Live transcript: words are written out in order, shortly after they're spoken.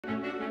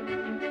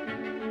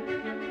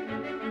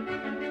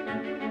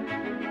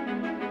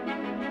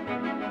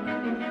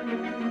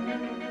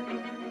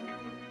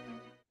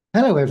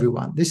Hello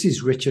everyone, this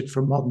is Richard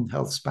from Modern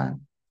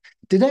Healthspan.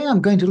 Today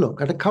I'm going to look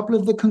at a couple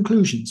of the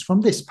conclusions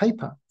from this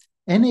paper,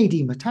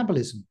 NAD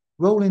metabolism,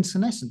 role in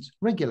senescence,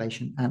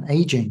 regulation and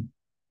aging,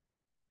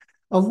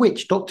 of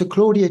which Dr.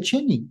 Claudia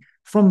Cini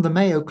from the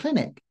Mayo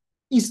Clinic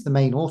is the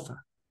main author.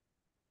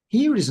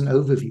 Here is an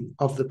overview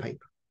of the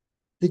paper.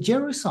 The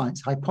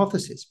geroscience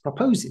hypothesis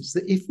proposes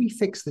that if we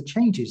fix the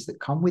changes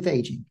that come with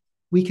aging,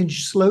 we can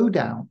slow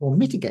down or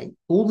mitigate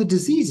all the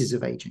diseases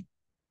of aging,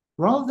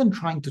 rather than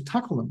trying to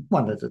tackle them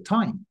one at a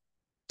time.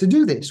 To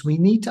do this, we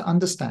need to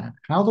understand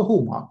how the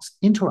hallmarks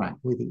interact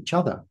with each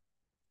other.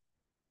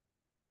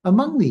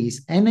 Among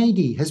these,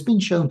 NAD has been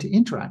shown to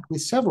interact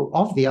with several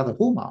of the other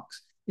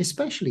hallmarks,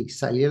 especially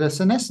cellular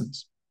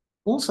senescence.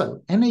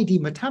 Also,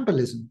 NAD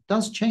metabolism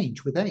does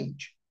change with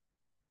age.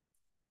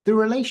 The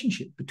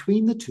relationship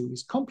between the two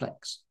is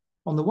complex.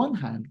 On the one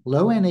hand,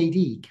 low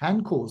NAD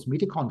can cause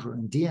mitochondrial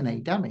and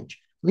DNA damage,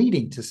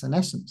 leading to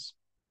senescence.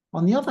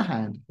 On the other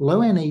hand,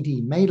 low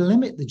NAD may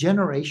limit the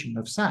generation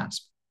of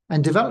SASP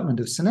and development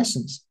of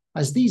senescence,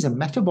 as these are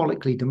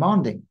metabolically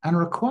demanding and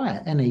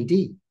require NAD.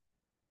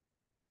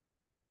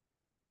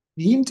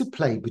 The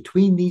interplay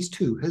between these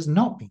two has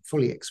not been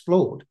fully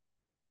explored.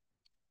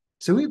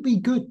 So it would be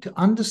good to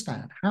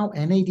understand how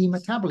NAD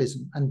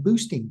metabolism and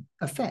boosting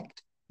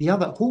affect the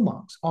other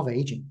hallmarks of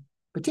aging,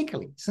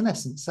 particularly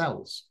senescent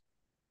cells.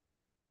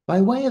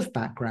 By way of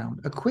background,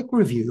 a quick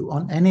review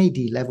on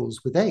NAD levels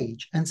with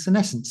age and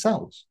senescent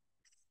cells.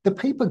 The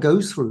paper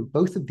goes through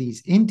both of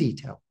these in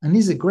detail and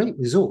is a great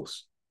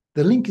resource.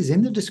 The link is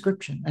in the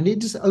description and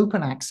it is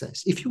open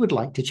access if you would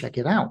like to check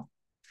it out.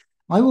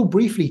 I will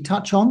briefly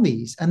touch on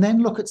these and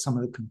then look at some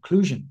of the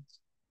conclusions.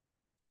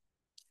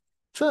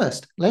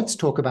 First, let's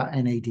talk about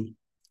NAD.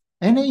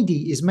 NAD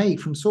is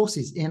made from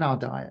sources in our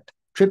diet: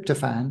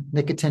 tryptophan,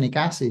 nicotinic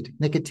acid,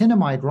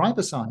 nicotinamide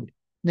riboside,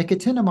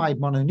 nicotinamide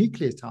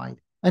mononucleotide,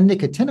 and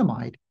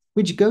nicotinamide,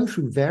 which go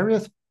through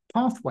various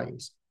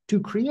pathways to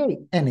create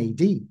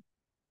NAD.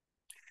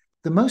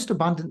 The most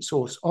abundant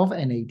source of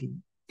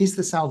NAD is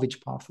the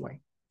salvage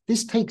pathway.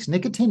 This takes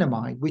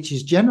nicotinamide, which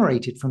is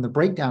generated from the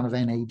breakdown of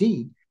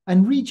NAD,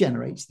 and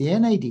regenerates the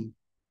NAD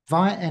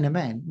via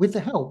NMN with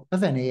the help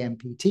of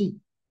NAMPT.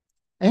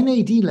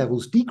 NAD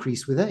levels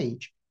decrease with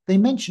age. They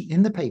mention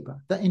in the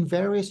paper that in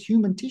various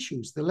human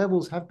tissues, the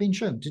levels have been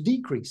shown to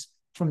decrease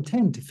from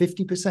 10 to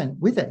 50%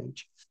 with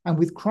age and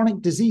with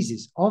chronic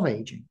diseases of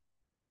aging.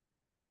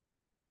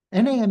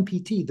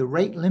 NAMPT, the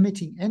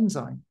rate-limiting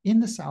enzyme in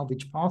the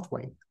salvage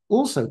pathway,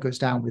 also goes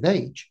down with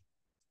age.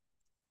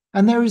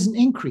 And there is an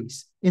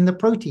increase in the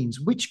proteins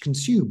which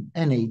consume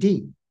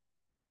NAD.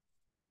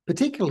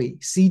 Particularly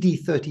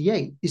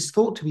CD38 is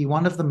thought to be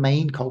one of the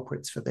main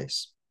culprits for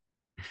this.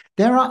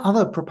 There are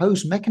other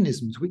proposed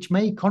mechanisms which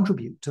may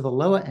contribute to the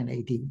lower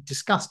NAD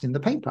discussed in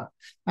the paper,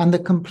 and the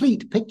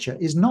complete picture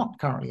is not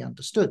currently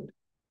understood.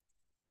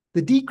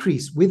 The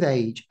decrease with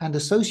age and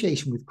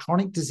association with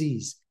chronic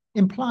disease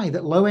imply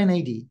that low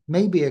NAD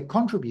may be a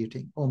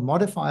contributing or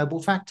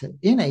modifiable factor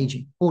in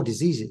aging or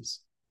diseases.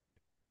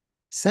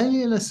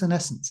 Cellular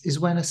senescence is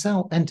when a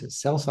cell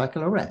enters cell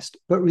cycle arrest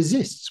but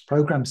resists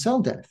programmed cell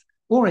death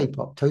or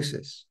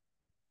apoptosis.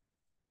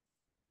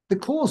 The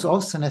cause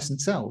of senescent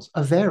cells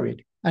are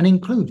varied and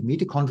include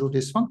mitochondrial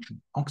dysfunction,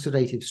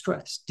 oxidative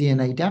stress,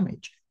 DNA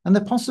damage, and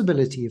the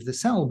possibility of the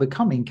cell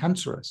becoming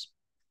cancerous.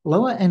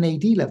 Lower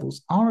NAD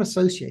levels are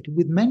associated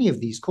with many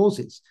of these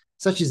causes,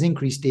 such as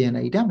increased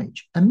DNA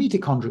damage and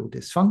mitochondrial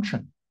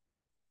dysfunction.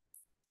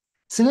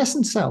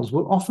 Senescent cells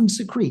will often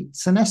secrete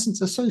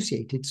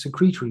senescence-associated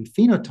secretory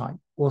phenotype,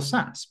 or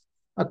SASP,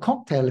 a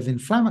cocktail of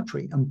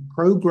inflammatory and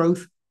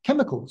pro-growth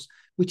chemicals,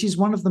 which is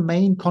one of the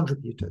main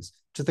contributors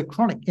to the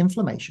chronic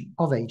inflammation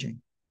of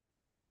aging.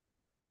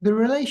 The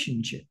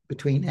relationship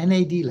between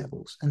NAD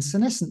levels and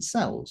senescent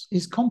cells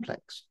is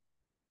complex.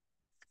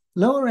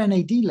 Lower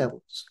NAD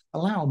levels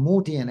allow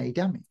more DNA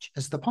damage,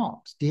 as the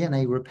PARPs,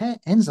 DNA repair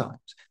enzymes,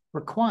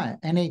 require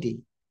NAD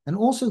and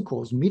also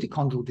cause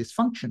mitochondrial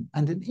dysfunction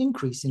and an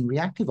increase in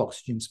reactive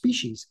oxygen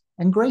species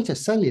and greater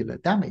cellular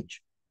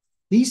damage.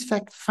 These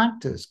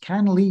factors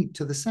can lead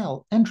to the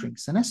cell entering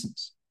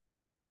senescence.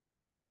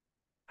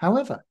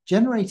 However,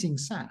 generating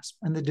SASP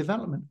and the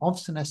development of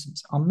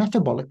senescence are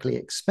metabolically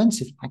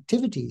expensive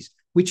activities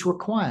which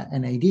require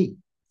NAD.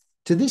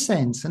 To this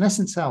end,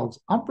 senescent cells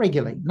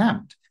upregulate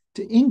NAMPT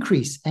to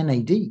increase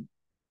NAD.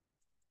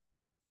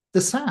 The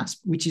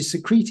SASP, which is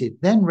secreted,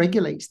 then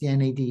regulates the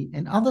NAD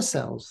in other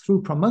cells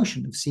through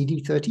promotion of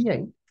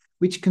CD38,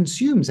 which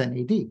consumes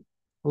NAD.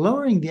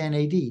 Lowering the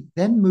NAD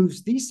then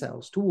moves these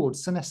cells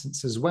towards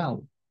senescence as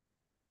well.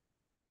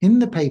 In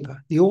the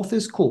paper, the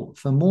authors call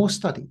for more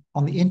study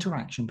on the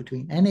interaction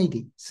between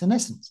NAD,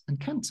 senescence, and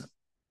cancer,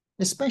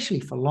 especially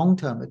for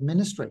long-term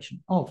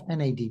administration of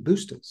NAD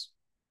boosters.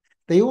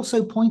 They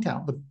also point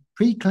out the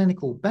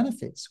preclinical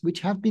benefits which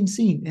have been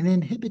seen in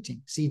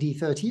inhibiting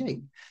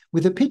CD38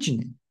 with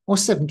apigenin, or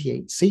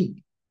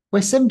 78C,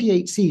 where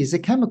 78C is a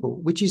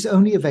chemical which is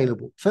only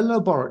available for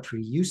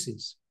laboratory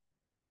uses.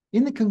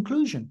 In the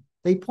conclusion,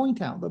 they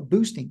point out that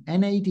boosting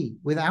NAD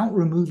without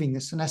removing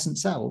the senescent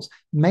cells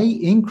may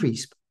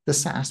increase the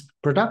SASP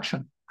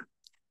production.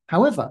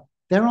 However,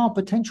 there are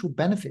potential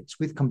benefits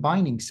with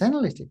combining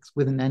senolytics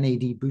with an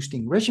NAD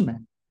boosting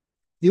regimen.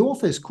 The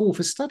authors call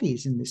for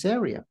studies in this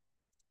area.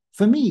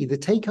 For me, the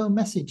take-home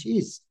message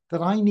is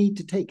that I need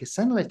to take a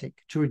senolytic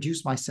to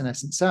reduce my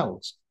senescent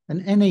cells,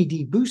 an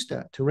NAD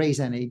booster to raise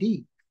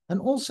NAD, and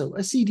also a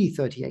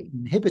CD38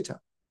 inhibitor.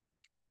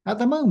 At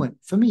the moment,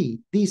 for me,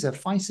 these are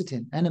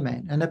fisetin,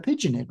 NMN, and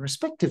apigenin,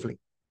 respectively.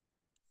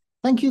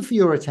 Thank you for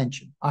your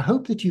attention. I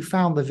hope that you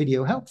found the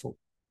video helpful.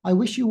 I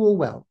wish you all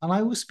well, and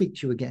I will speak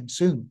to you again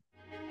soon.